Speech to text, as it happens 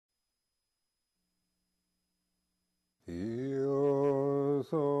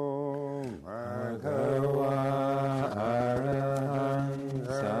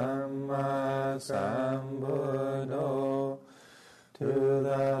Sumedho. To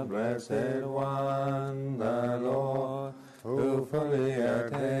the Blessed One, the Lord, who fully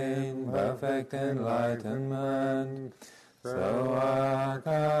attained perfect enlightenment,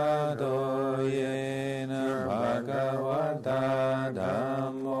 Sawakato yena Bhagavata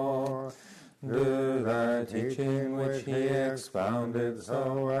Dhammo, do the teaching which he expounded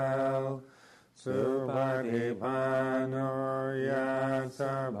so well. Supatipano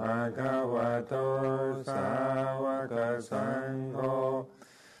yasa bhagavato sāvaka sangho,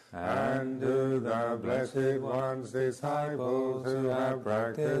 and to the Blessed One's disciples who have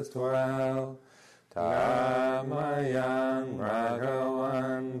practiced well. Tamayang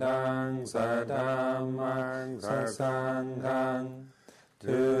bhagavantang sadhammang sasanghang.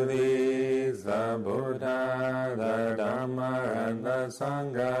 To these the Buddha, the Dhamma, and the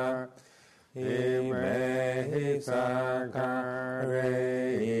Sangha, Imehi sakare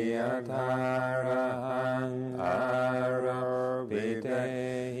yatarahang arabite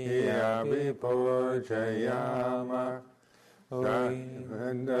abhipujayama.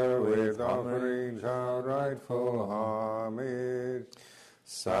 Surrender with offerings our rightful homage.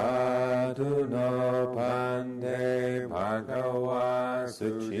 Sadhu no pande bhagava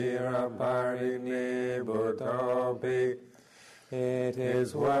suchira parini bhutopi. It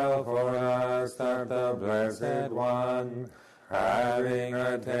is well for us that the Blessed One, having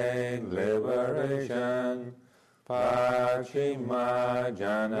attained liberation, Pachima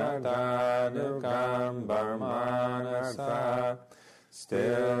Janatanukam Brahmanasa,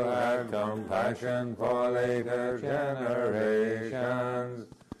 still had compassion for later generations.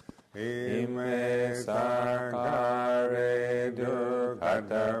 Ime sakare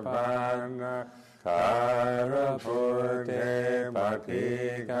dukhatapana karapurte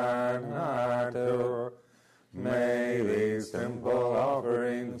patikanatu. May these simple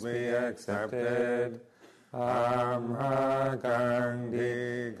offerings be accepted.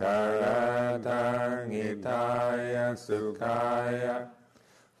 Amhakangdi karatang itaya sukhaya,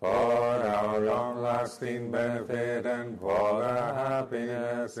 for our long-lasting benefit and for the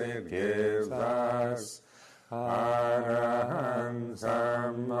happiness it gives us. Arahant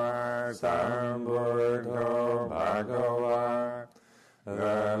Samma Sambuddho Bhagava,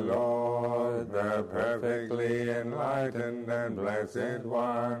 the Lord, the perfectly enlightened and blessed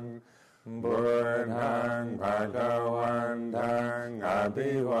One, Buddhang Bhagavantang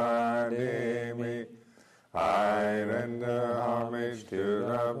Abhivademi. I render homage to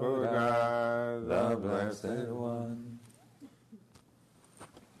the Buddha, the Blessed One.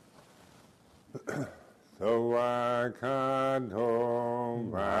 Sawakato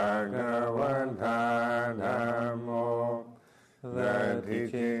Bhagavata Dhammo, the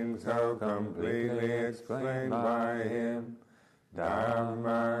teaching so completely explained by him,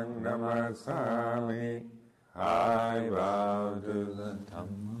 Dhammang Namasami, I bow to the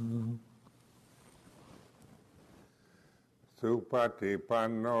Dhamma.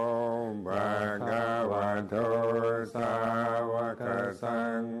 Supatipanno Bhagavato Sāvaka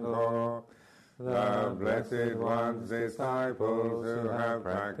Sangho, the Blessed One's disciples who have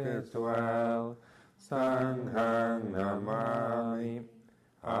practiced well, Sanghang Namami,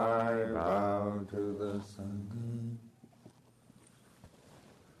 I bow to the Sangha.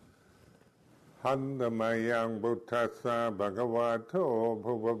 Handamayang Buddhassa Bhagavato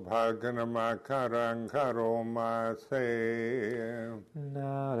Bhuvabhaganamakarang Karomase.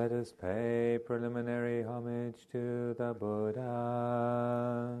 Now let us pay preliminary homage to the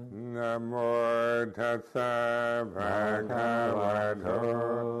Buddha. Namo Tassa Bhagavato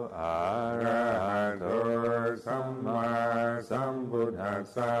Arahato Samma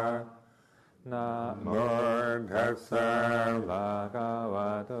Sambuddhassa. Namo Tassa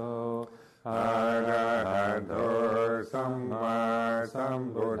Bhagavato Arahato Samma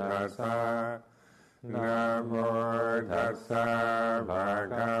Sambuddhassa. Namo Tassa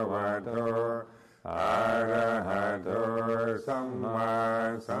Bhagavato Arahato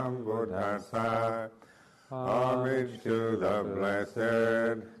Samma Sambuddhassa. Homage to the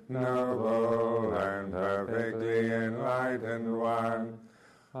blessed, noble, and perfectly enlightened One.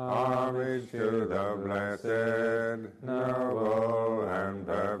 Homage to the blessed, noble, and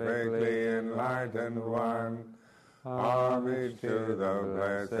perfectly enlightened One. Homage to the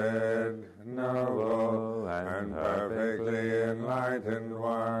blessed, noble, and perfectly enlightened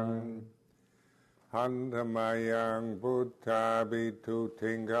One. Handamayang Buddha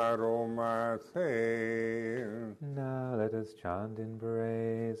Bitutingaroma se. Now let us chant in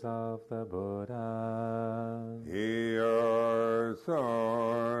praise of the Buddha. Iyo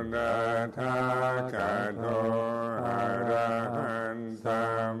sonatakato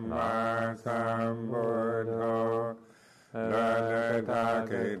arahantamasa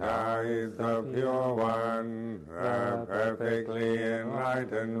Tathagata is the pure one, the perfectly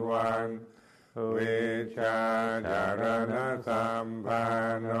enlightened one, Vichacharana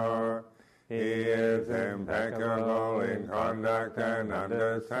Sampano. He is impeccable in conduct and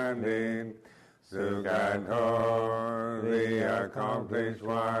understanding. Sumedho, the accomplished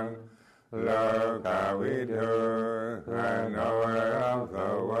one, Lokavidu, the knower of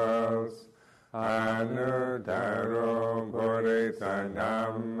the worlds, Anuttaro Purisa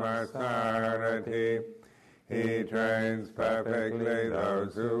Dhammasarati. He trains perfectly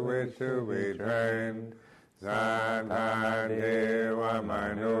those who wish to be trained. Satadeva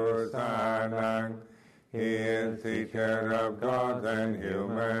Manusanang. He is teacher of gods and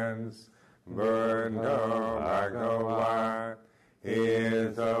humans. Buddho Bhagavan. He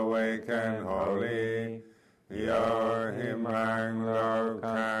is awake and holy. Yohimang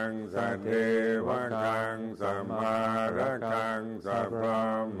Lokang Sadevakang Samarakang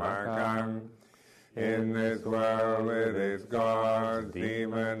Sabrahmakang. In this world with its gods,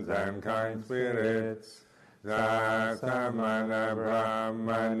 demons and kind spirits, Sasamana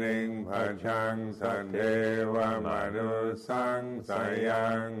Brahmaning Pachang Sadeva Manusang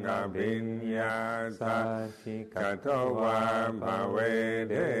Sayang Abhinyasa Katova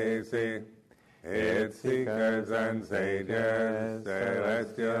Bhavedesi. Its seekers and sages,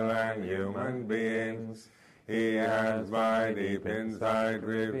 celestial and human beings, he has by deep insight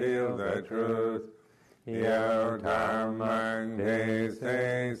revealed the truth. Yotamang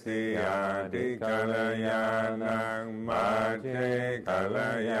Desi Adi Kalayanang Maje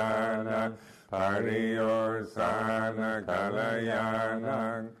Kalayanang Pariyorsana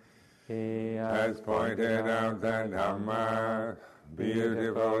Kalayanang. He has pointed out the Dhamma,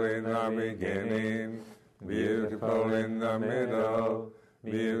 beautiful in the beginning, beautiful in the middle,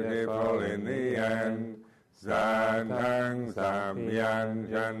 beautiful in the end. Sadhang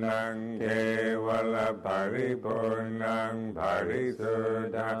Samyanjanang Kevala Paripurnang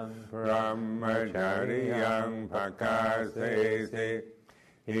Parisudang Brahmacharyang Pakasesi.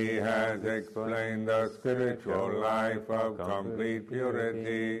 He has explained the spiritual life of complete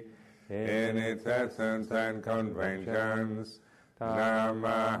purity in its essence and conventions.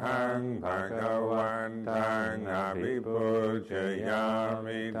 Dhammahang Bhagavantang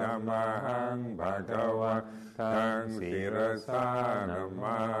Abhipujayami. Dhammahang Bhagavantang Sirasa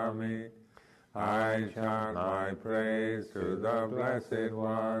Namami. I chant my praise to the Blessed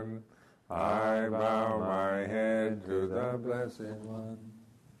One. I bow my head to the Blessed One.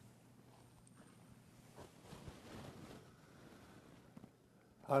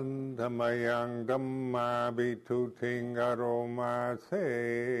 Antamayang Dhamma Bitutingaroma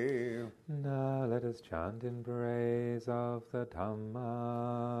se. Now let us chant in praise of the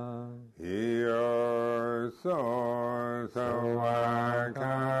Dhamma. Your source, Vakado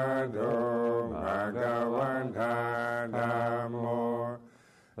Bhagavanta Dhammo.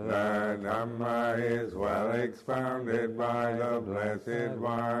 The Dhamma is well expounded by the Blessed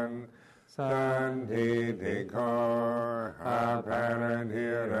One. Santidikor, apparent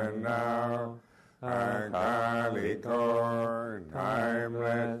here and now, Akalikor,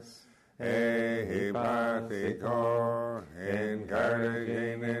 timeless, Ehipathikor,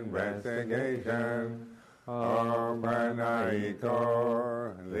 encouraging investigation,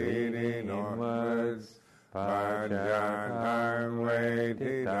 Opanayikor, leading onwards, Pajatang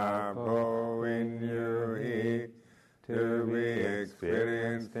Vetidapo Inyuhi, to be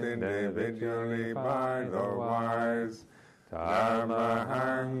experienced individually by the wise.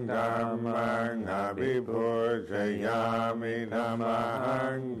 Dhammahang Dhammang Abhipujayami.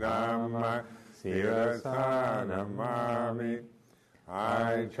 Dhammahang Dhammang Sirasa Namami.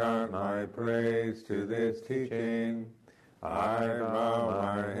 I chant my praise to this teaching. I bow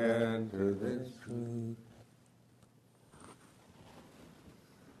my head to this truth.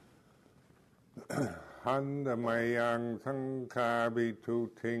 Handamayang Sankhabitu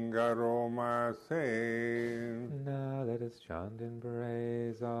Tingaroma se. Now let us chant in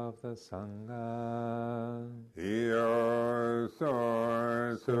praise of the Sangha. Your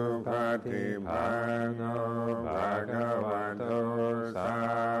source Supatipano Bhagavato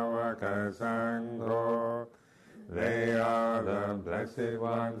Savaka Sangho. They are the Blessed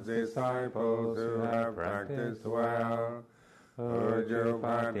One's disciples who have practiced well.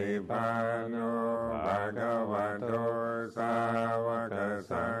 Ujupatipano Bhagavato Savaka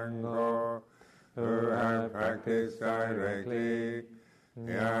Sangho, who have practiced directly.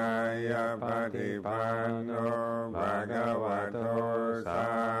 Yayapatipano Bhagavato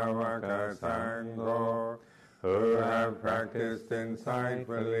Savaka Sangho, who have practiced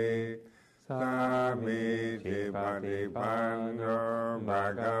insightfully. Samichi Patipanno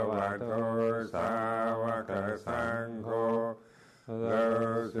Bhagavato Savaka Sangho.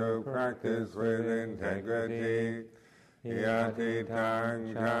 Those who practice with integrity, Yati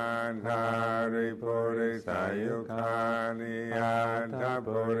Tang Chantari Purisa Yukani Yata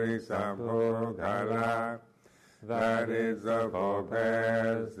Purisa Pukala. That is the four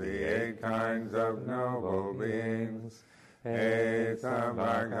pairs, the 8 kinds of noble beings. Esa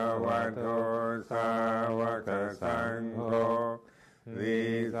Bhagavato Savaka Sangho.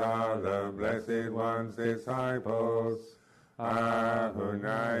 These are the Blessed One's disciples.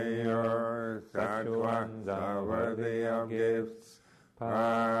 Ahunayo, such ones are worthy of gifts.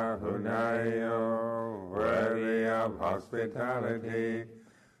 Pahunayo, worthy of hospitality.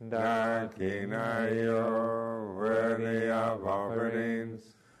 Dakinayo, worthy of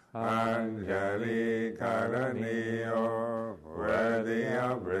offerings. Anjali Karaniyo, worthy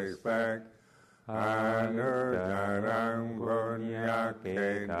of respect. Anuttarang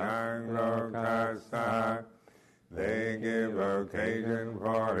Punyakenang Lokasa. They give occasion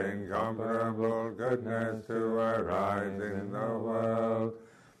for incomparable goodness to arise in the world.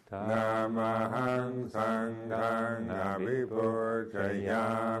 Namahang Sanghang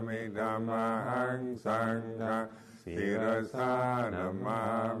Abhipurchayami Dhammahang Sangha Sirasa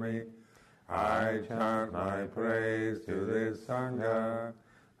Namami. I chant my praise to this Sangha.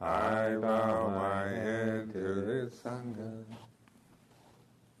 I bow my head to this Sangha.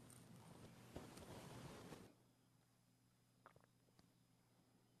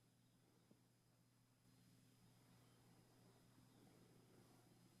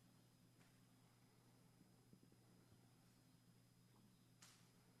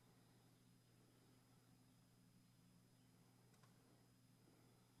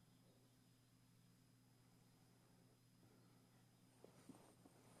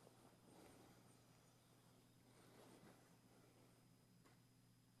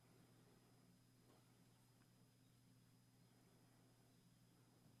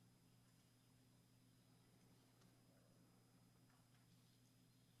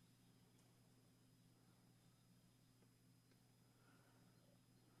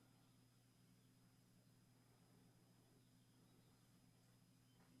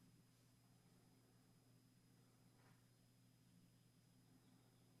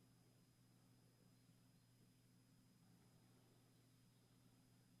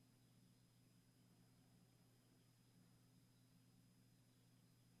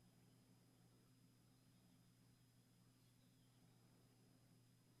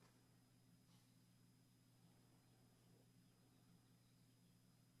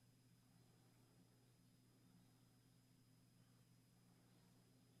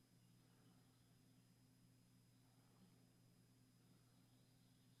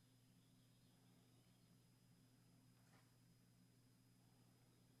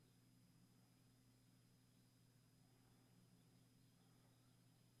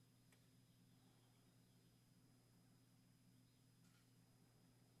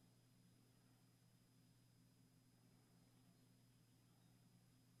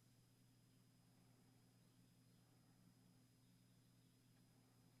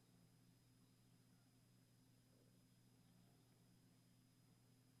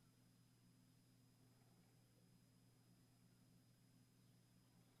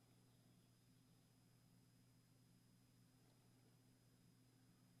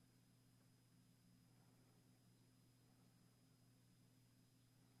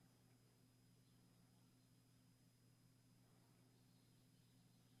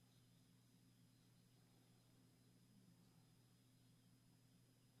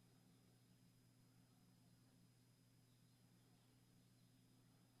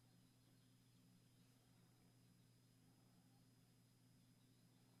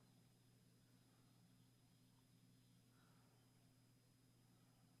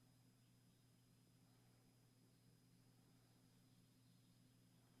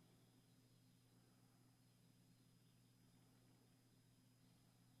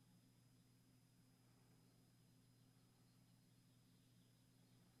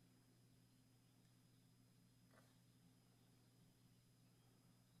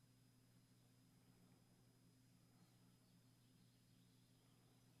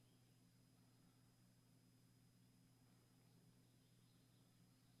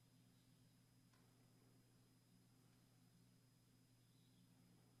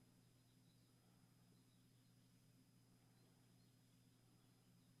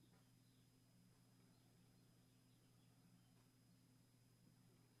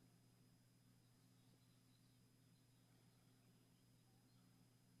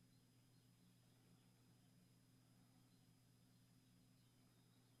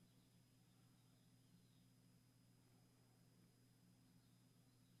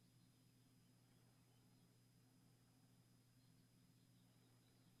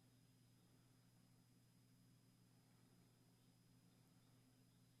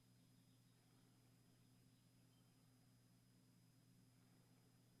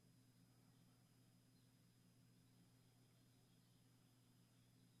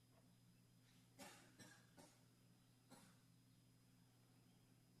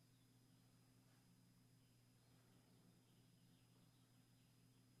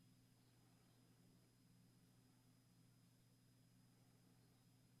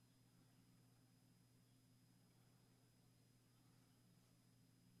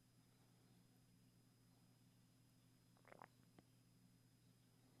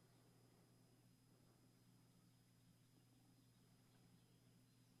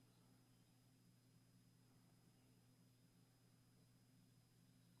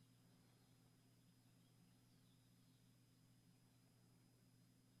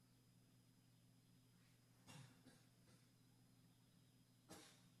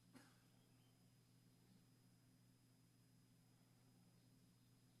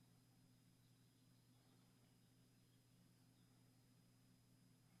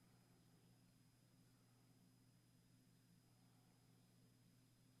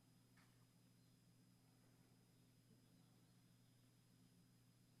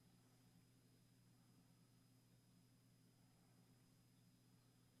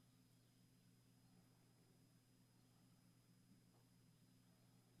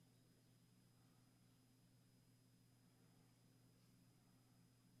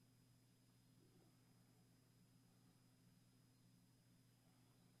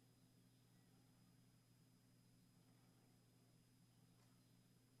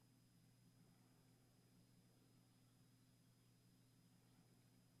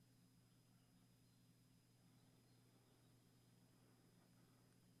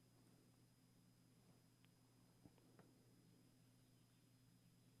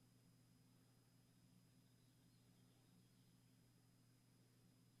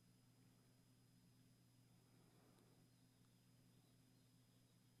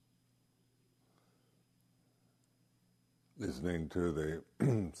 listening to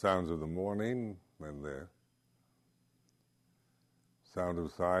the sounds of the morning and the sound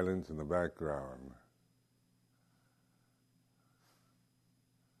of silence in the background.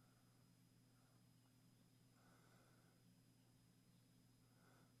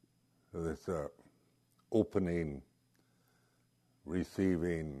 So this opening,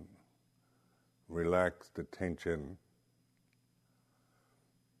 receiving, relaxed attention.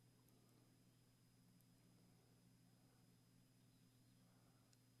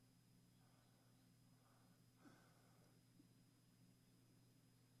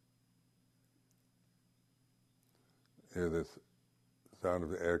 Hear this sound of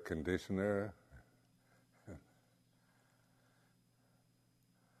the air conditioner.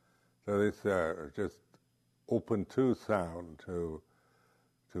 So this just open to sound, to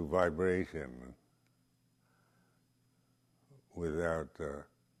vibration, without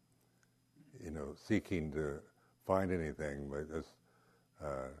seeking to find anything, but just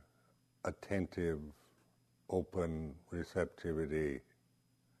attentive, open receptivity.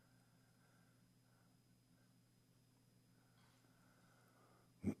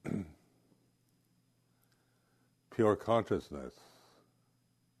 Pure consciousness.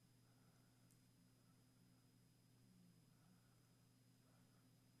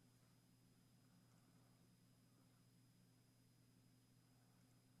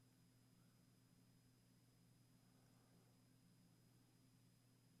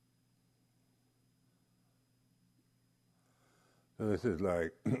 So this is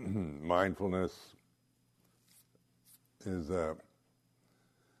like mindfulness is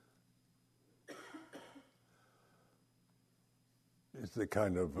it's the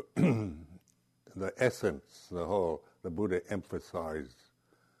kind of the essence, the Buddha emphasized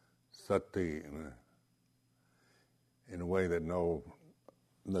sati in a way that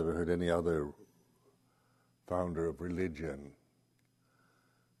never heard any other founder of religion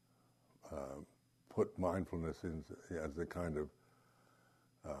put mindfulness in as the kind of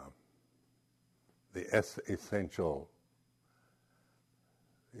the essential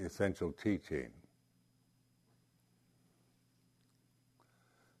teaching.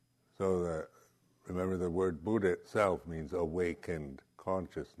 So remember, the word Buddha itself means awakened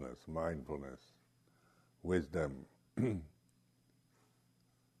consciousness, mindfulness, wisdom.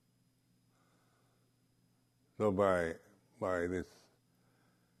 So by this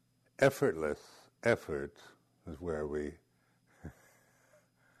effortless effort is where we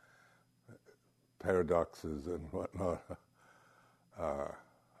paradoxes and whatnot,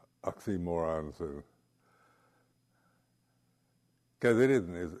 oxymorons, because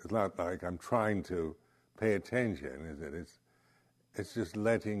it's not like I'm trying to pay attention, is it? It's just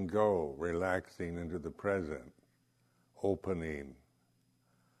letting go, relaxing into the present, opening,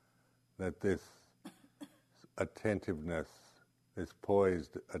 that this attentiveness, this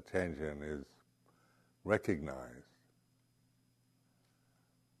poised attention is recognized.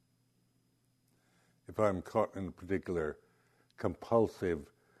 If I'm caught in a particular compulsive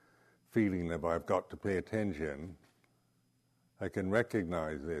feeling that I've got to pay attention, I can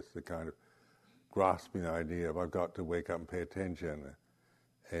recognize this, the kind of grasping idea of I've got to wake up and pay attention,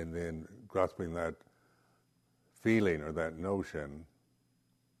 and then grasping that feeling or that notion.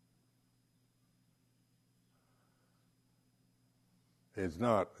 It's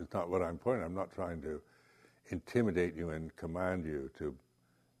not what I'm pointing. I'm not trying to intimidate you and command you to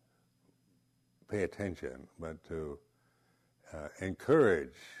pay attention, but to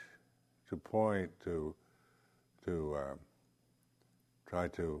encourage, to point, to try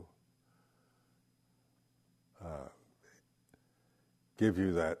to give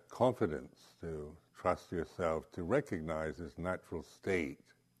you that confidence, to trust yourself, to recognize this natural state.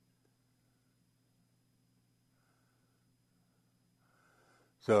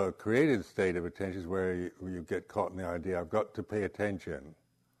 So a created state of attention is where you get caught in the idea, I've got to pay attention.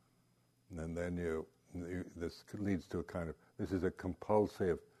 And then this leads to a kind of, this is a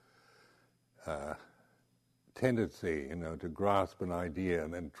compulsive tendency, to grasp an idea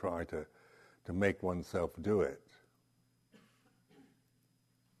and then try to make oneself do it.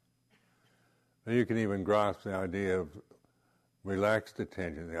 And you can even grasp the idea of relaxed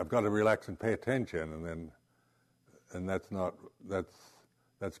attention. I've got to relax and pay attention, and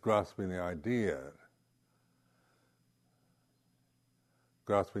that's grasping the idea,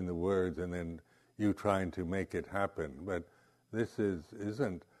 grasping the words, and then you trying to make it happen. But this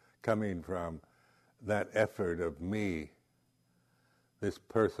isn't coming from that effort of me, this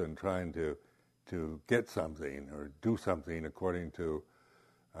person trying to get something or do something according to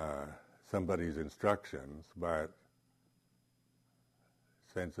somebody's instructions, but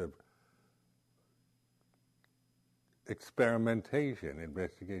sense of experimentation,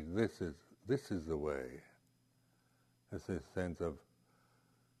 investigation. This is the way. There's this sense of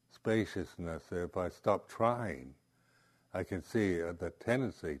spaciousness. If I stop trying, I can see the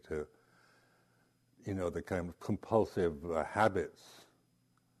tendency to, the kind of compulsive habits.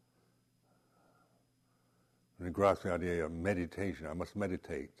 And it grasps the idea of meditation. I must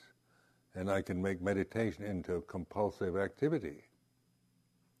meditate. And I can make meditation into a compulsive activity.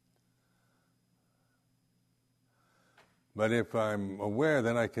 But if I'm aware,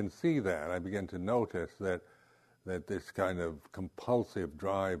 then I can see that. I begin to notice that this kind of compulsive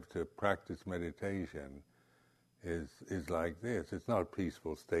drive to practice meditation is like this. It's not a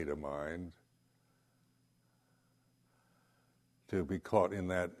peaceful state of mind. To be caught in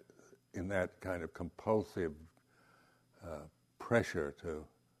that kind of compulsive pressure to,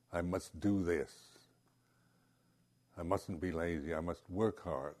 I must do this. I mustn't be lazy. I must work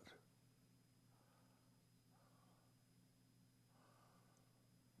hard.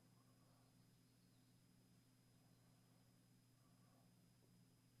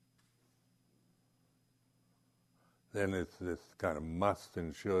 Then it's this kind of must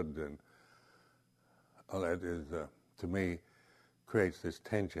and should, and all that is, to me, creates this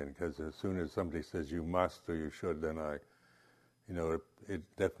tension, because as soon as somebody says you must or you should, then it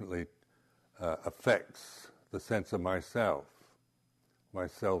definitely affects the sense of myself. My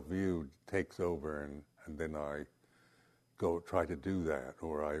self-view takes over, and then I go try to do that,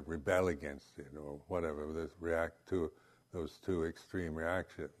 or I rebel against it, or whatever, react to those two extreme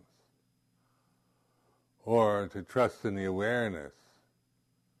reactions. Or to trust in the awareness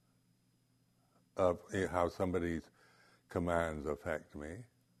of how somebody's commands affect me.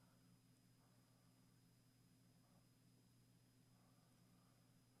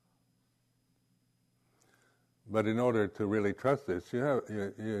 But in order to really trust this,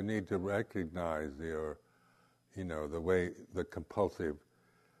 you need to recognize the compulsive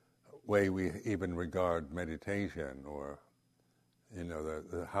way we even regard meditation, or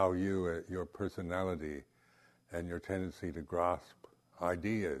how your personality and your tendency to grasp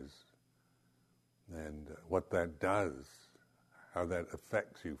ideas, and what that does, how that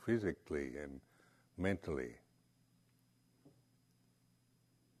affects you physically and mentally.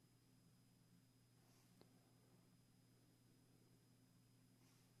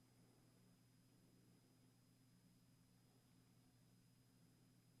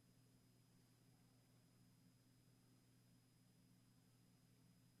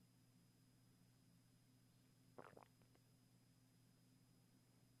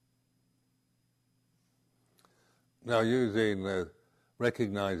 Now,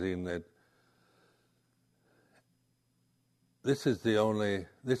 recognizing that this is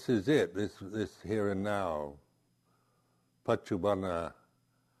it, this here and now. Paccuppanna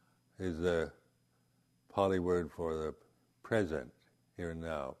is the Pali word for the present, here and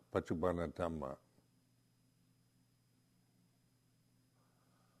now. Paccuppanna Dhamma.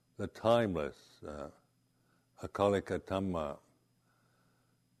 The timeless, akalika Dhamma.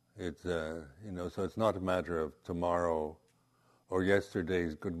 It's so it's not a matter of tomorrow or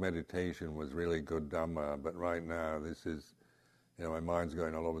yesterday's good meditation was really good Dhamma, but right now this is, my mind's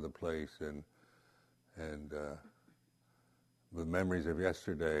going all over the place, and the memories of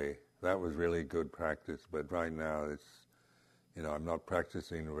yesterday, that was really good practice, but right now it's, I'm not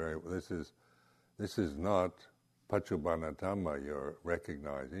practicing this is not Paccuppanna Dhamma you're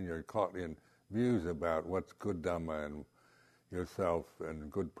recognizing. You're caught in views about what's good Dhamma and yourself, and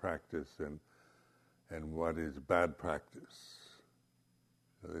good practice, and what is bad practice.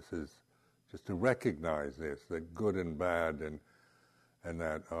 So this is just to recognize this, that good and bad and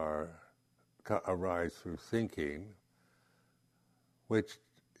that arise through thinking, which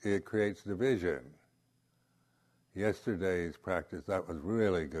it creates division. Yesterday's practice, that was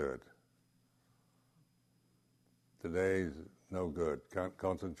really good. Today's no good, can't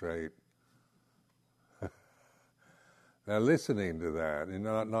concentrate. Now, listening to that,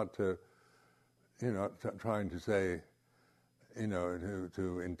 not to, trying to say,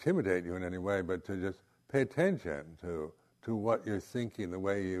 to intimidate you in any way, but to just pay attention to what you're thinking, the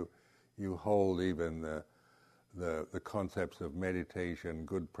way you hold even the concepts of meditation,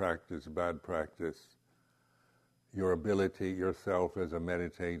 good practice, bad practice, your ability, yourself as a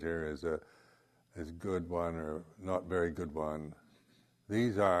meditator, as good one or not very good one.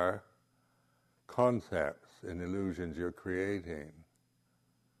 These are concepts and illusions you're creating.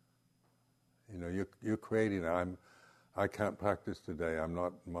 You're creating. I can't practice today. I'm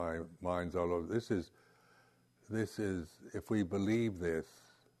not. My mind's all over. This is. If we believe this,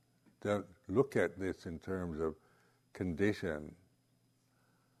 don't look at this in terms of condition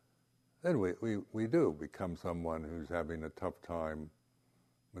then we do become someone who's having a tough time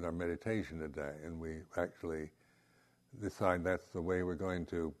with our meditation today, and we actually decide that's the way we're going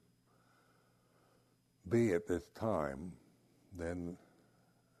to be at this time, then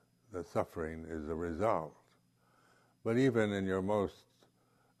the suffering is a result. But even in your most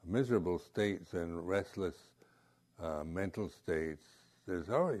miserable states and restless mental states, there's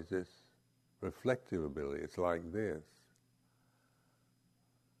always this reflective ability. It's like this.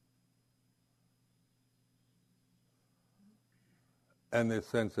 And this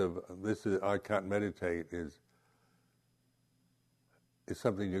sense of I can't meditate is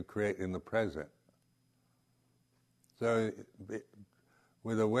something you create in the present. So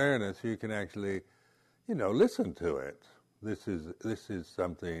with awareness, you can actually, listen to it. This is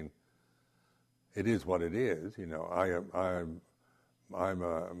something. It is what it is.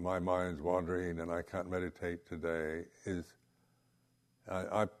 My mind's wandering and I can't meditate today.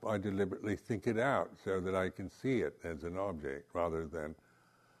 I deliberately think it out so that I can see it as an object rather than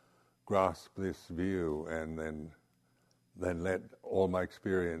grasp this view and then let all my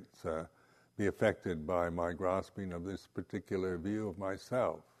experience be affected by my grasping of this particular view of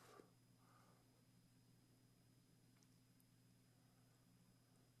myself.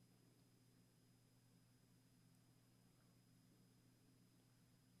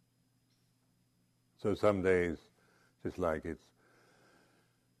 So some days, just like it's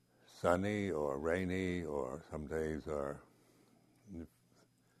sunny or rainy, or some days are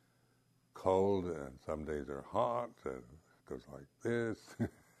cold and some days are hot, and it goes like this.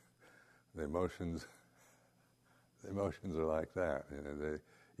 The emotions are like that.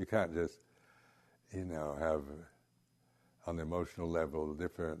 You can't just, have on the emotional level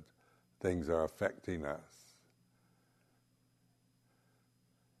different things are affecting us.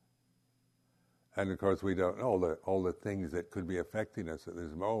 And of course, we don't know all the things that could be affecting us at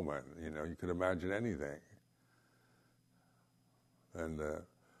this moment. You could imagine anything, and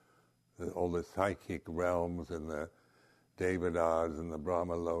all the psychic realms and the Devatas and the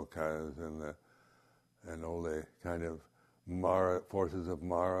Brahmalokas and all the kind of Mara forces of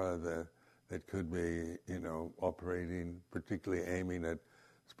Mara that could be operating, particularly aiming at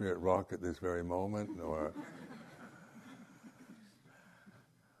Spirit Rock at this very moment, or.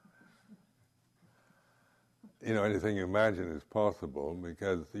 Anything you imagine is possible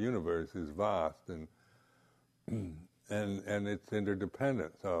because the universe is vast and it's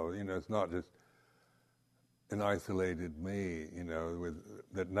interdependent. So it's not just an isolated me,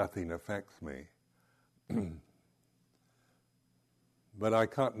 that nothing affects me. But I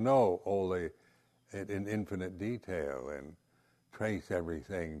can't know it in infinite detail and trace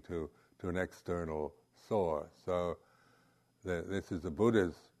everything to an external source. So this is the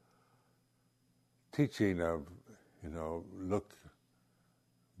Buddha's teaching of,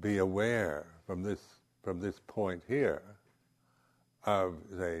 be aware from this point here of,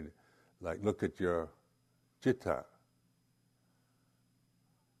 say, like look at your citta.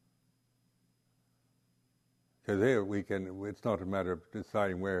 Because here it's not a matter of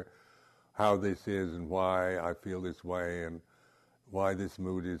deciding how this is and why I feel this way and why this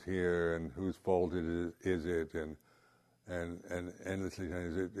mood is here and whose fault is it and endlessly,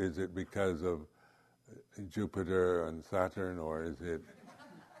 is it because of Jupiter and Saturn, or is it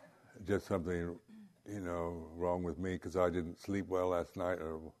just something, wrong with me because I didn't sleep well last night?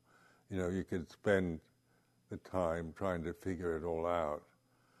 Or, you could spend the time trying to figure it all out.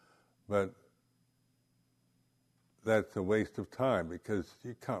 But that's a waste of time because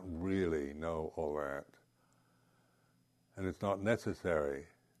you can't really know all that. And it's not necessary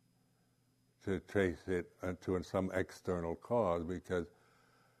to trace it to some external cause because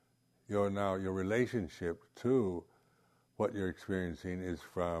your relationship to what you're experiencing is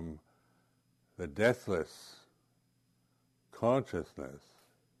from the deathless consciousness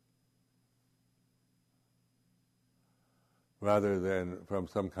rather than from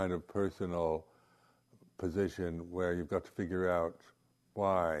some kind of personal position where you've got to figure out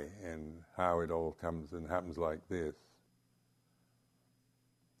why and how it all comes and happens like this.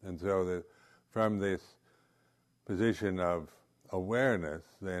 And so from this position of awareness,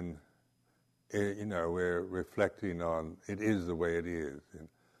 then we're reflecting on it is the way it is, and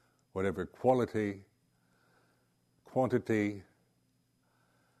whatever quality, quantity,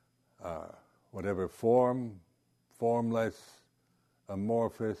 whatever form, formless,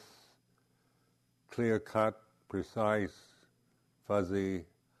 amorphous, clear-cut, precise, fuzzy,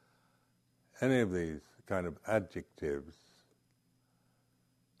 any of these kind of adjectives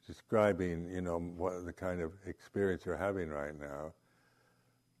describing, what the kind of experience you're having right now,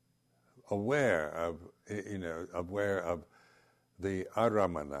 aware of the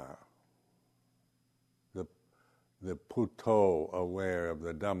aramana, the Puto aware of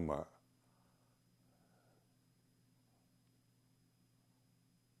the Dhamma.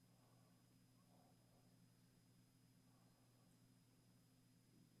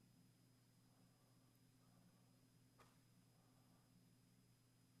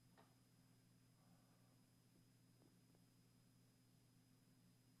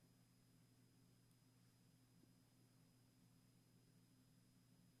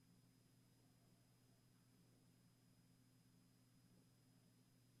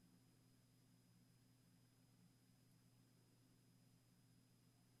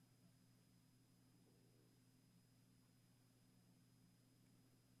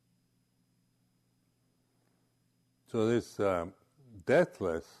 So this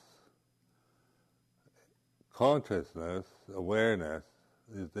deathless consciousness, awareness,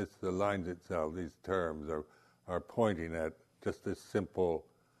 this aligns itself. These terms are pointing at just this simple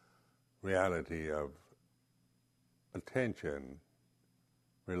reality of attention,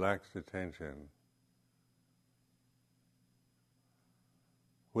 relaxed attention,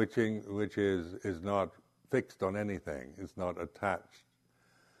 which is not fixed on anything. It's not attached.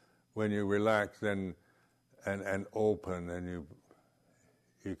 When you relax, then and open, and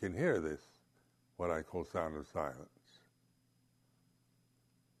you can hear this, what I call sound of silence.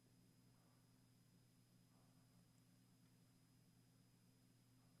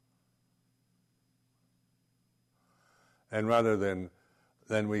 And rather than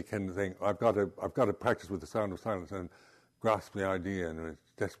we can think, I've got to practice with the sound of silence and grasp the idea, and it's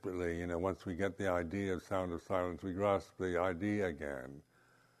desperately, once we get the idea of sound of silence, we grasp the idea again.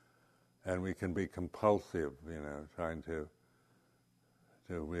 And we can be compulsive, trying to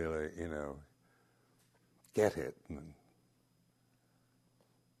really, get it and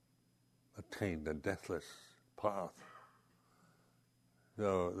attain the deathless path.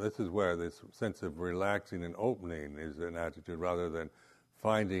 So this is where this sense of relaxing and opening is an attitude, rather than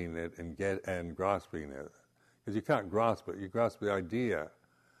finding it and grasping it, because you can't grasp it. You grasp the idea,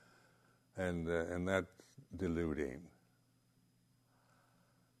 and that's deluding.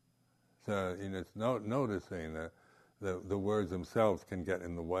 So it's noticing that the words themselves can get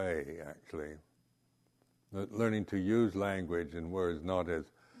in the way, actually. Learning to use language and words not as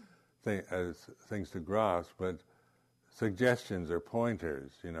things to grasp, but suggestions or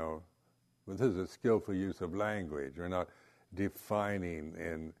pointers, But this is a skillful use of language. We're not defining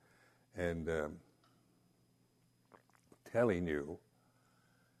and telling you,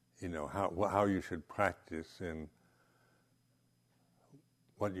 how you should practice and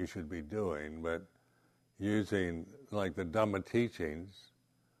what you should be doing, but using like the Dhamma teachings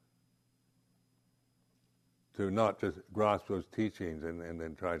to not just grasp those teachings and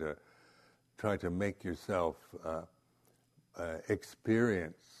then try to make yourself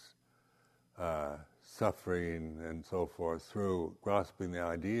experience suffering and so forth through grasping the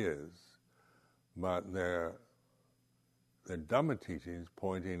ideas, but they're Dhamma teachings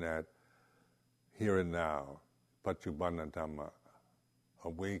pointing at here and now, Paccuppanna Dhamma,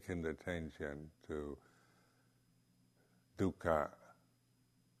 awakened attention to dukkha.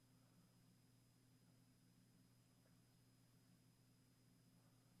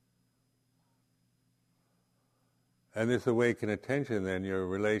 And this awakened attention, then, your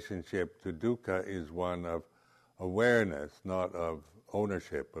relationship to dukkha is one of awareness, not of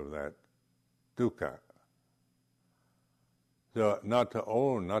ownership of that dukkha. So not to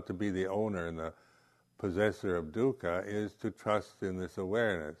own, not to be the owner and the possessor of dukkha, is to trust in this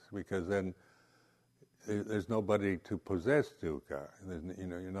awareness, because then there's nobody to possess dukkha.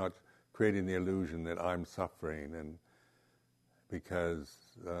 You're not creating the illusion that I'm suffering and because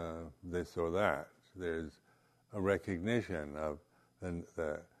this or that. There's a recognition of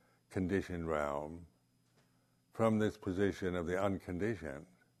the conditioned realm from this position of the unconditioned,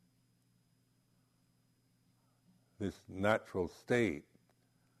 this natural state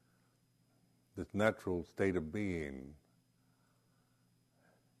of being,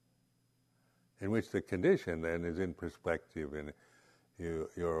 in which the condition then is in perspective, and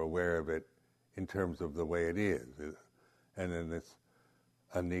you're aware of it in terms of the way it is. And then this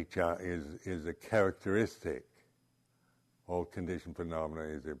anicca is a characteristic. All conditioned phenomena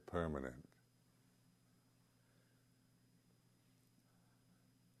is impermanent.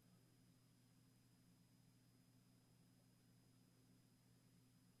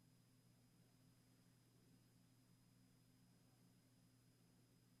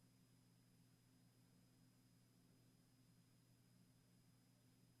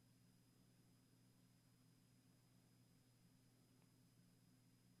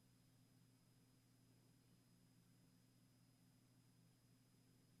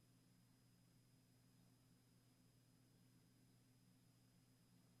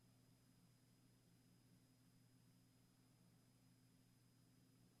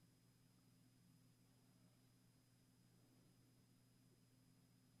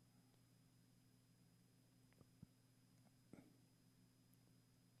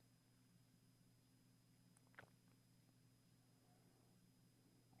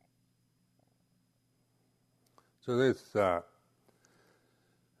 So this to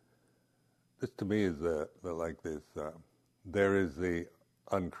me is like this. There is the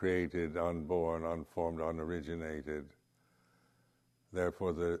uncreated, unborn, unformed, unoriginated.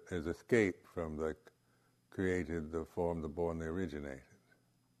 Therefore, there is escape from the created, the formed, the born, the originated.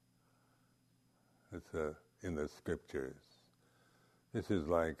 It's in the scriptures. This is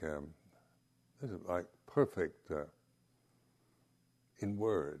like perfect in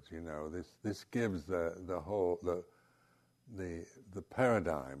words. This gives the whole the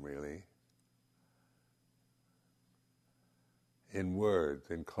paradigm really in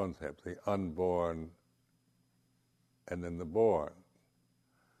words, in concepts. The unborn, and then the born.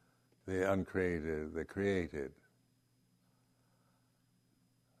 The uncreated, the created.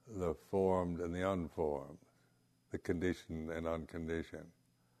 The formed and the unformed, the conditioned and unconditioned.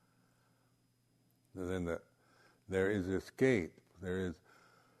 And then there is escape, there is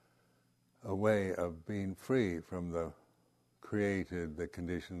a way of being free from the created, the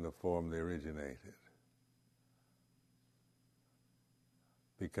conditioned, the formed, the originated.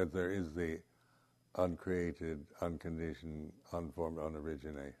 Because there is the uncreated, unconditioned, unformed,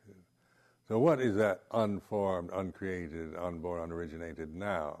 unoriginated. So what is that unformed, uncreated, unborn, unoriginated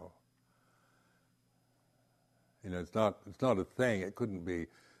now? It's not a thing. It couldn't be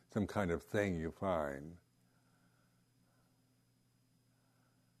some kind of thing you find.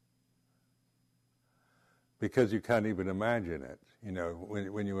 Because you can't even imagine it.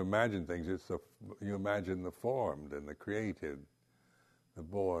 When you imagine things, you imagine the formed and the created, the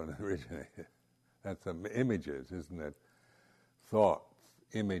born, originated. That's some images, isn't it? Thoughts,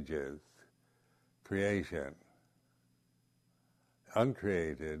 images. Creation,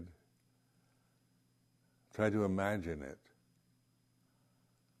 uncreated, try to imagine it.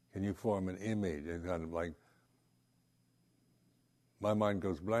 Can you form an image? It's kind of like, my mind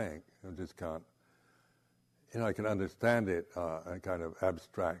goes blank, I just can't. I can understand it, a kind of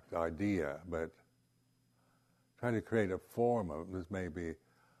abstract idea, but trying to create a form of this may be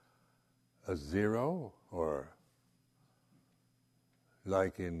a zero, or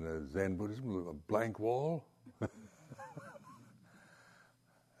like in Zen Buddhism, a blank wall.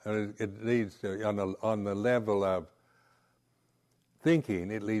 And it leads to, on the level of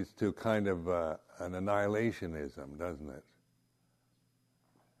thinking, it leads to kind of an annihilationism, doesn't it?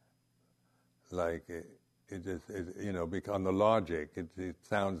 Like it just, on the logic, it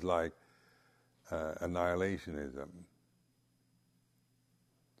sounds like annihilationism.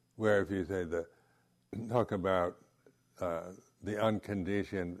 Where if you say talk about the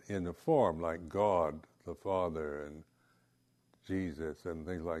unconditioned in the form, like God, the Father, and Jesus, and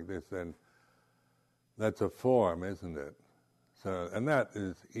things like this, then that's a form, isn't it? So, and that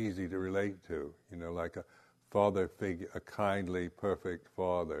is easy to relate to, like a father figure, a kindly, perfect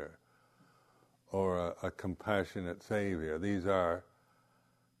father, or a compassionate Savior. These are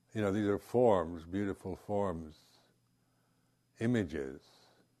forms, beautiful forms, images.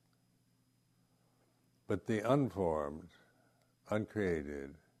 But the unformed,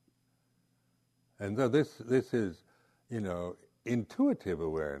 uncreated, and so this is, intuitive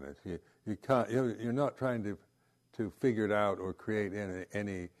awareness. You can't. You're not trying to figure it out or create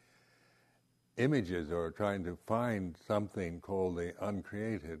any images or trying to find something called the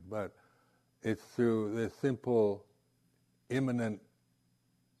uncreated, but it's through this simple, imminent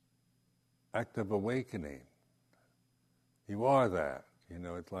act of awakening. You are that.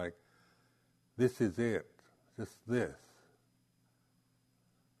 It's like, this is it, just this.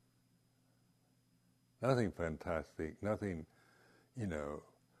 Nothing fantastic, nothing,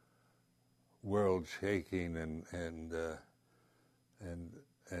 world shaking and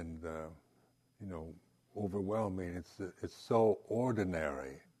overwhelming. It's so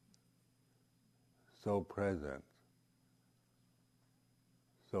ordinary, so present,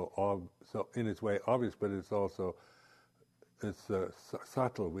 so in its way obvious, but it's also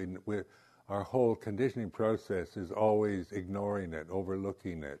subtle. Our whole conditioning process is always ignoring it,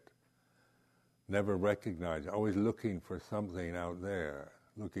 overlooking it, never recognizing, always looking for something out there,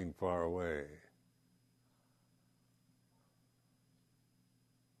 looking far away.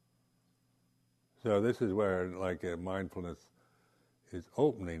 So this is where, like, mindfulness is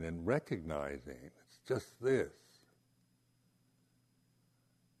opening and recognizing it's just this.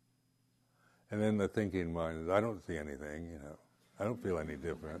 And then the thinking mind is, I don't see anything, I don't feel any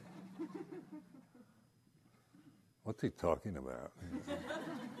different. What's he talking about?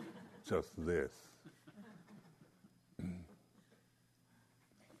 Just this.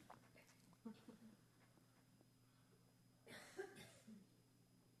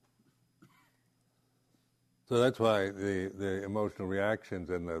 So that's why the emotional reactions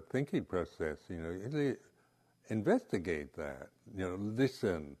and the thinking process, investigate that.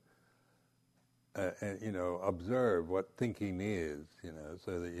 Listen, and observe what thinking is.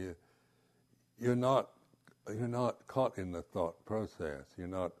 So that you're not caught in the thought process. You're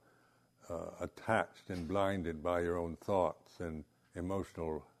not attached and blinded by your own thoughts and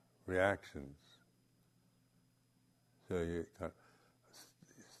emotional reactions. So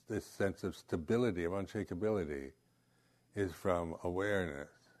this sense of stability, of unshakability, is from awareness.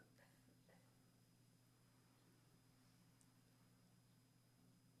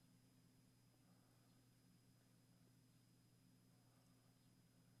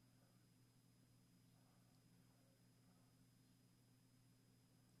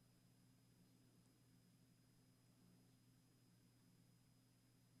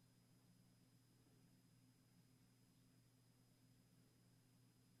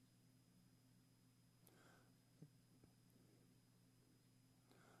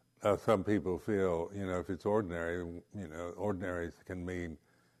 Some people feel, if it's ordinary, ordinary can mean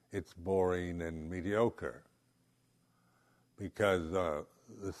it's boring and mediocre. Because the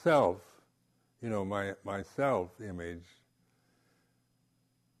self, my self-image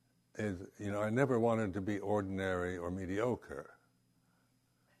is, I never wanted to be ordinary or mediocre.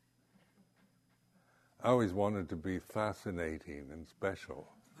 I always wanted to be fascinating and special.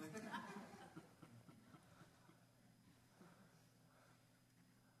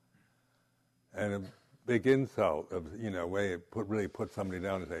 And a big insult of, way it really put somebody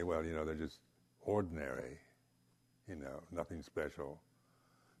down and say, well, they're just ordinary, nothing special.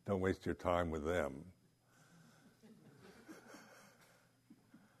 Don't waste your time with them.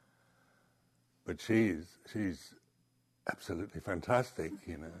 But she's absolutely fantastic,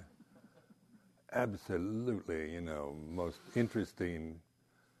 Absolutely, most interesting,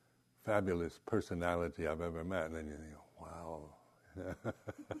 fabulous personality I've ever met. And then you think, wow.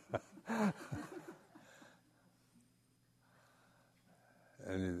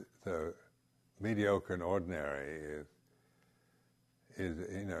 And so mediocre and ordinary is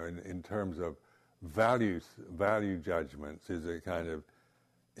in terms of value judgments, is a kind of,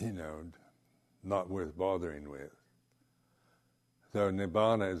 not worth bothering with. So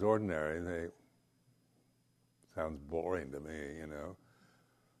Nibbana is ordinary. Sounds boring to me,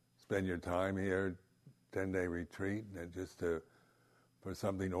 Spend your time here, 10-day retreat, and just for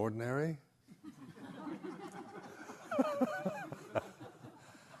something ordinary?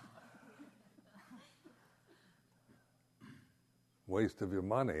 Waste of your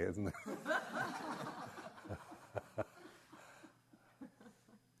money, isn't it?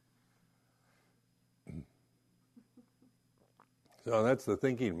 So that's the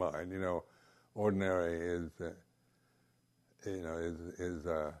thinking mind. Ordinary is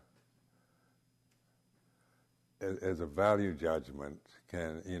as a value judgment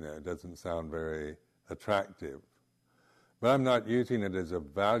doesn't sound very attractive. But I'm not using it as a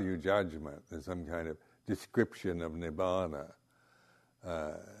value judgment, as some kind of description of Nibbana,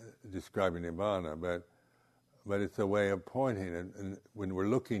 describing Nibbana, but it's a way of pointing it. And when we're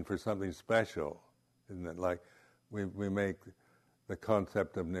looking for something special, isn't it? Like we make the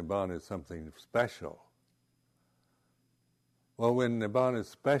concept of Nibbana as something special. Well, when Nibbana is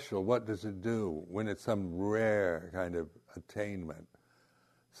special, what does it do? When it's some rare kind of attainment,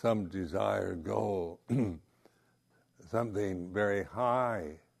 some desired goal, something very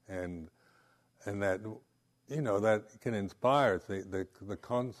high, and that that can inspire. The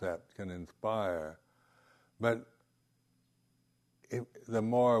concept can inspire, but the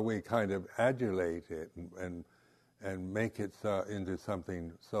more we kind of adulate it and make it into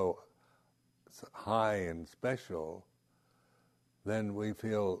something so high and special, then we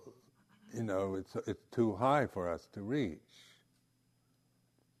feel, it's too high for us to reach.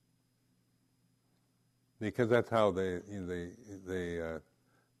 Because that's how this is a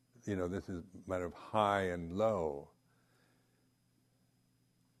matter of high and low.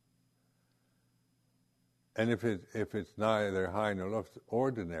 And if it's neither high nor low, it's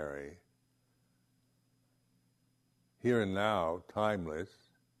ordinary, here and now, timeless,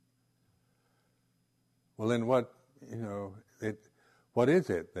 well then what is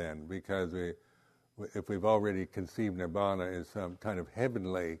it then? Because if we've already conceived Nibbana as some kind of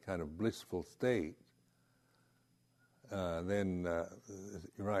heavenly, kind of blissful state, then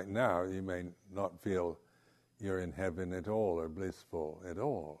right now you may not feel you're in heaven at all or blissful at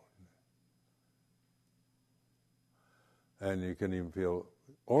all. And you can even feel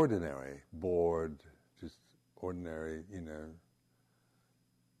ordinary, bored, just ordinary,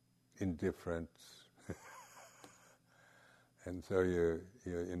 indifference. And so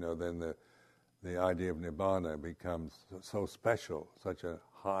then the idea of Nibbana becomes so special, such a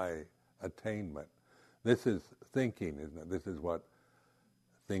high attainment. This is thinking, isn't it? This is what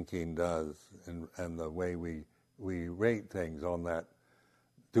thinking does, and the way we rate things on that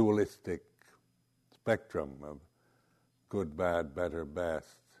dualistic spectrum of good, bad, better,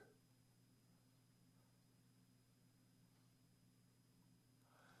 best.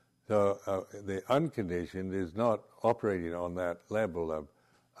 So the unconditioned is not operating on that level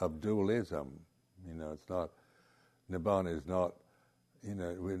of dualism. It's not, Nibbana is not,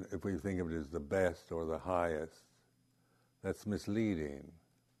 if we think of it as the best or the highest, that's misleading.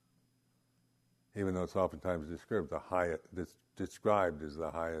 Even though it's oftentimes described as the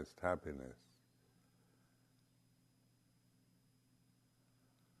highest happiness.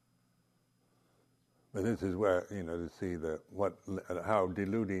 But this is where, to see how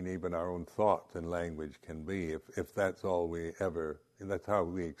deluding even our own thoughts and language can be, if that's all that's how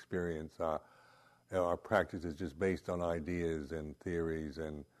we experience our practice is just based on ideas and theories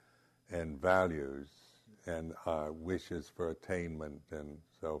and values and wishes for attainment and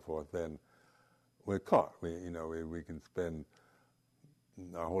so forth, then we're caught. We can spend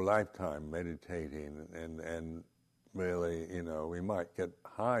our whole lifetime meditating and really, we might get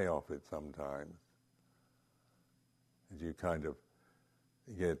high off it sometimes. As you kind of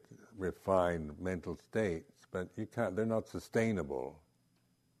get refined mental states, but they're not sustainable.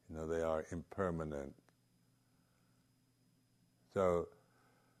 They are impermanent. So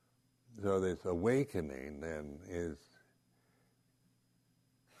this awakening then is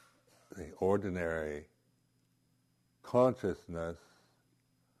the ordinary consciousness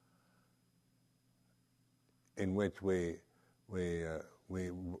in which we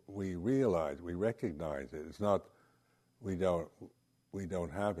realize, we recognize it. It's not we don't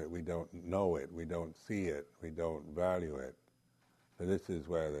have it, we don't know it, we don't see it, we don't value it. So this is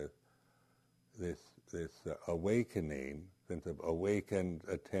where this awakening, sense of awakened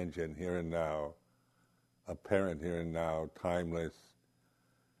attention here and now, apparent here and now, timeless,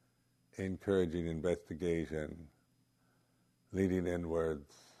 encouraging investigation, leading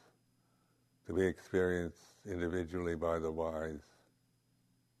inwards, to be experienced individually by the wise.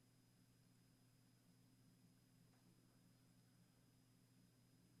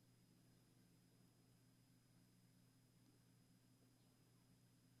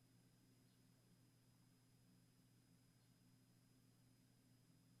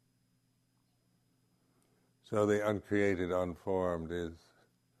 So the uncreated, unformed is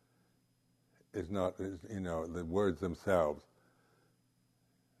not, the words themselves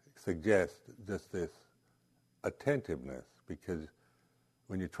suggest just this attentiveness, because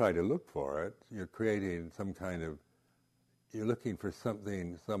when you try to look for it, you're creating you're looking for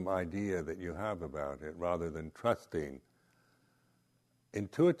something, some idea that you have about it, rather than trusting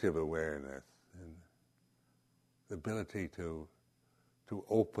intuitive awareness and the ability to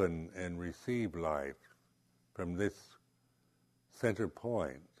open and receive life from this center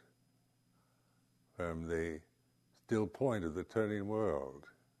point, from the still point of the turning world.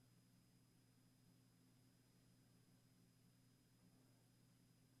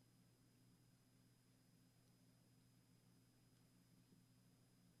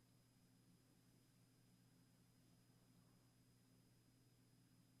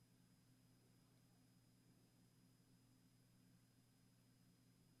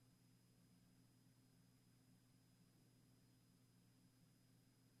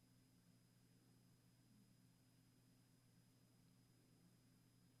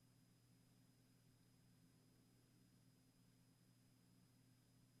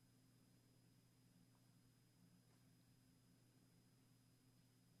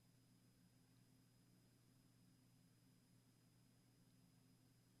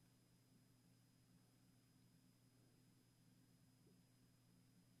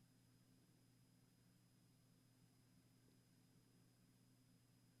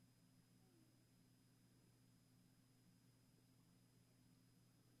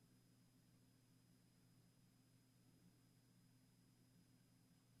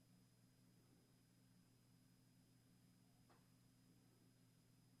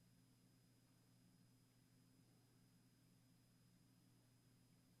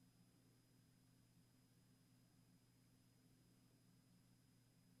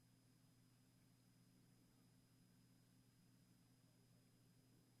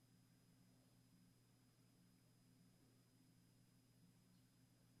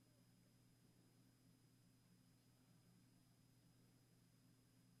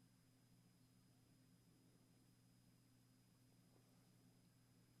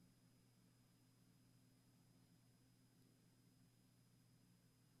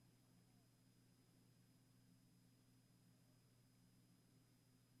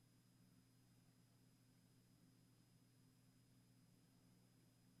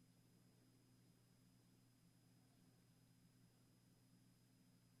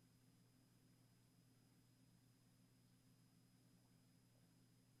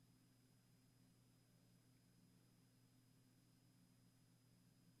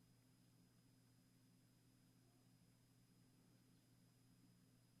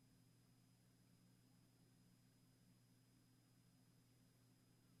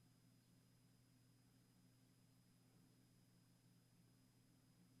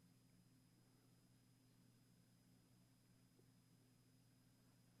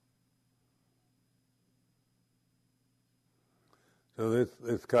 So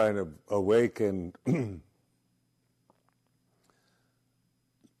this kind of awakened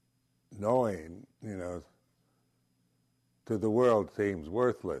knowing, to the world seems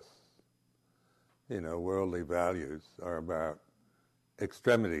worthless. Worldly values are about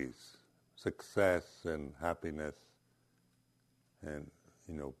extremities, success and happiness, and,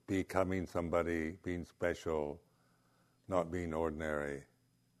 becoming somebody, being special, not being ordinary.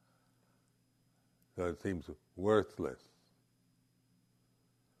 So it seems worthless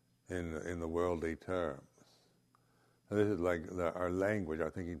in the worldly terms. And this is like our language, our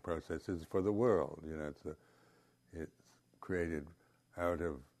thinking process is for the world. It's created out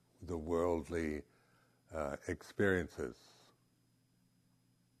of the worldly experiences.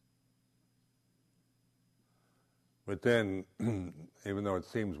 But then, even though it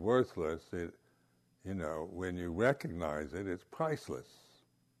seems worthless, when you recognize it, it's priceless.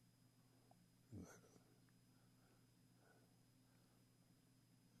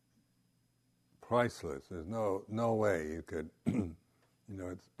 Priceless. There's no way you could,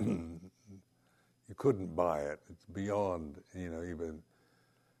 it's you couldn't buy it. It's beyond, even,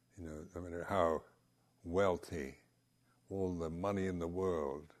 no matter how wealthy, all the money in the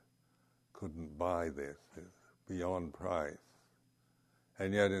world couldn't buy this. It's beyond price.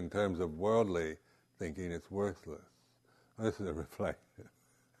 And yet, in terms of worldly thinking, it's worthless. This is a reflection.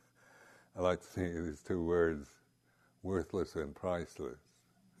 I like to think of these two words, worthless and priceless.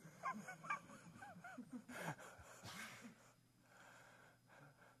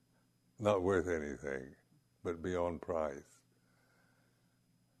 Not worth anything, but beyond price.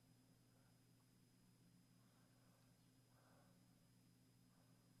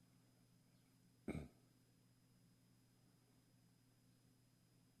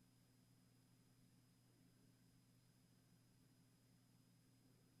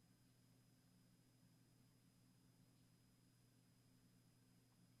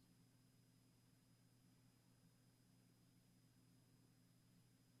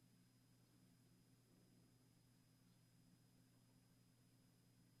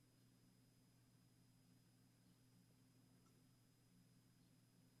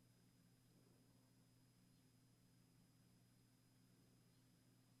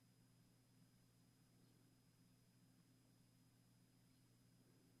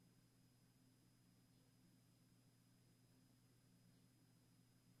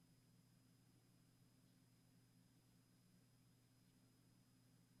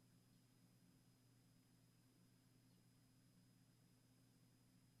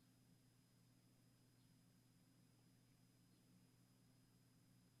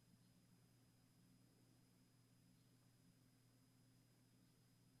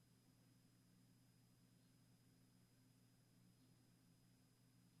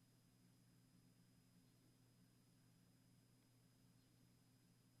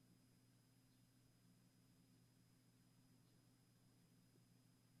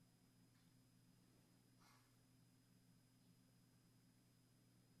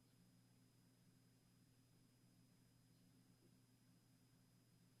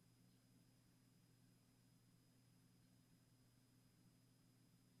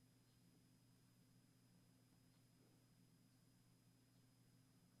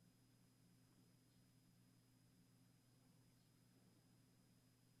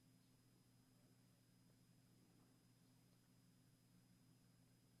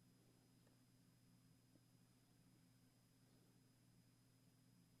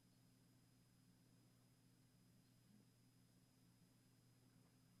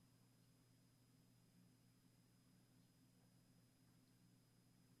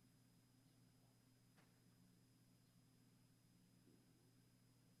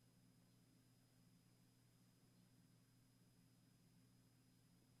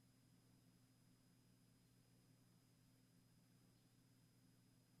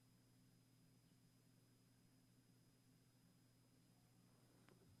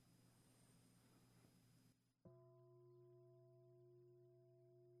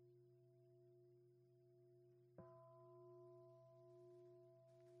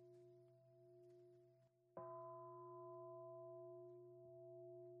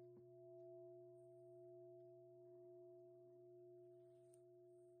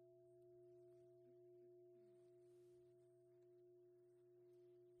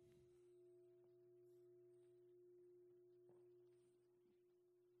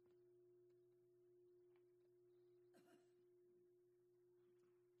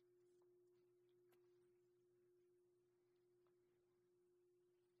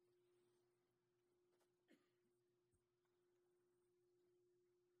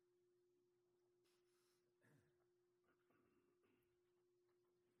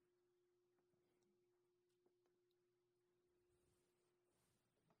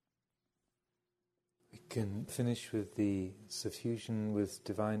 can finish with the suffusion with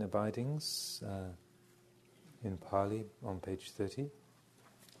divine abidings in Pali on page 30.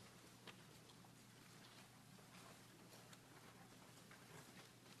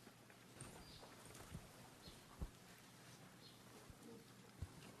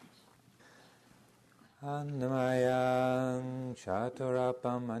 Annamayang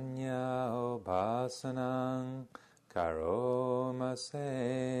chaturapamanya obhasanang karomase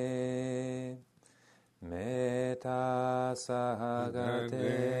metta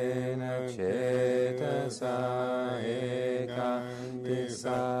sahagatena cetasa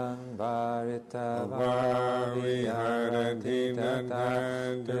ekantisang bharitava viharati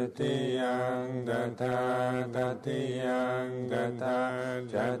tata tutiyang data tatiyang data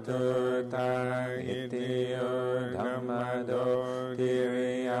chaturtang itiyo dhammado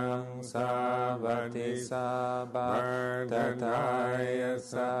tiriyang sabati sabha tataya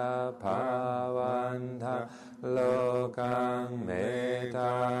sabhavanta lokang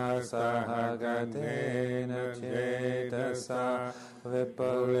metta sahagatena cetasa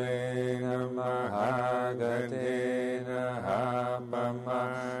vipulena mahagatena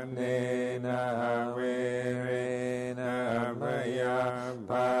hapamanena virena maya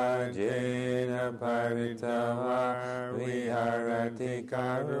bhajena paritava viharati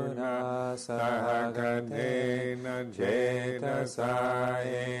karuna sahagatena cetasa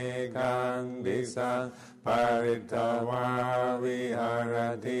ekang disang paritava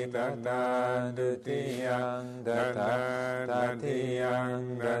viharati tata dutiyang data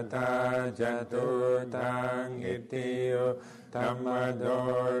tatiyang data jatutang itiyo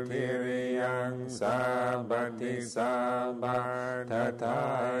tammado tiriyang sabati sabha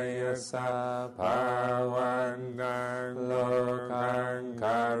tataya sabhavandang lokang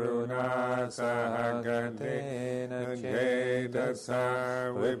karuna sahagatena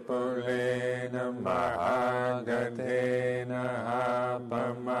cetasa vipulena mahagatena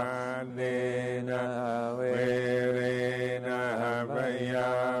hapamanena virena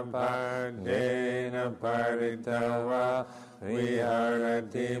vayabhadena paritava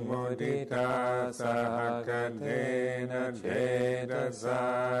viharati mudita sahagatena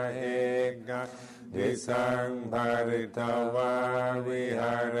cetasa eka disang bharitava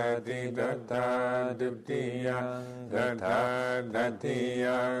viharati data dutiyang data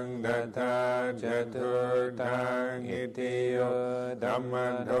tatiyang data chaturtang itiyo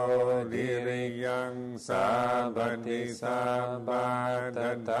dhammado diriyang sabati sabha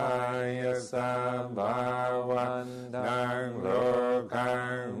tataya sabhavandang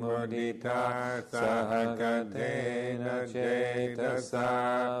lokang mudita sahagatena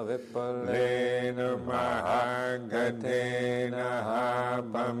cetasa vipulena mahagatena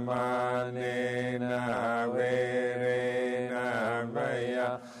hapamanena virena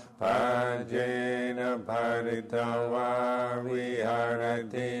maya bhajena paritava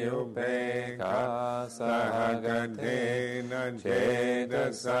viharati upeka sahagatena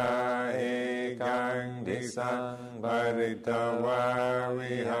cetasa ekang disang paritava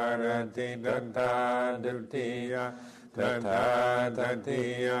viharati data dutiya tata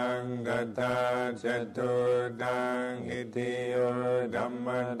tatiyang data chaturdang itiyo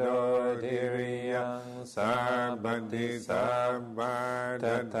dhammado diriyang sabati sabha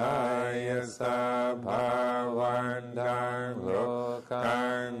tataya sabhavandang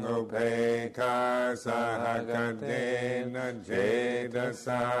lokang upeka sahagatena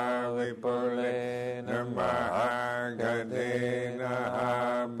cetasa vipulena mahagatena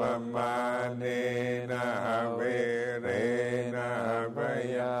hapamanena virena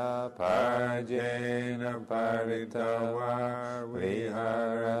vaya bhajena paritava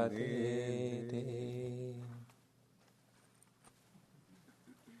viharati.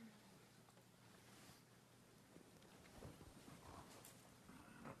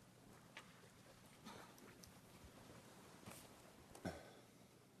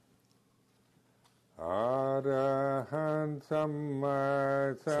 Arahant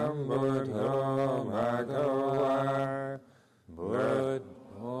Samma Sambuddho Bhagava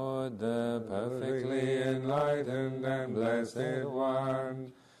Buddha, perfectly enlightened and blessed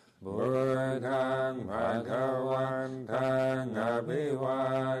one, Buddhang Bhagavantang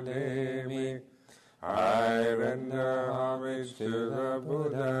Abhivademi. I render homage to the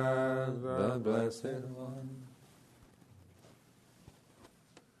Buddha, the blessed one.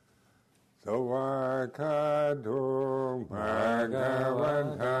 Savakadu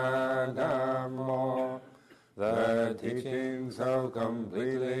Bhagavanta Dhammo, the teaching so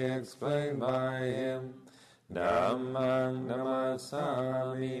completely explained by him, Dhammang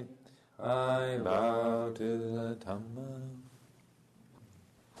Namasami, I bow to the Dhamma.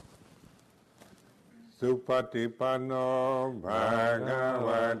 Supatipanno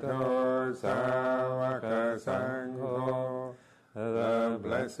Bhagavato Savaka Sangho, the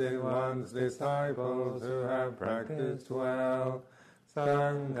Blessed One's disciples who have practiced well,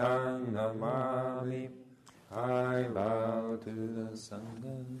 Sanghang Namami, I bow to the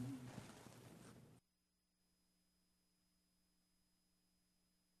Sangha.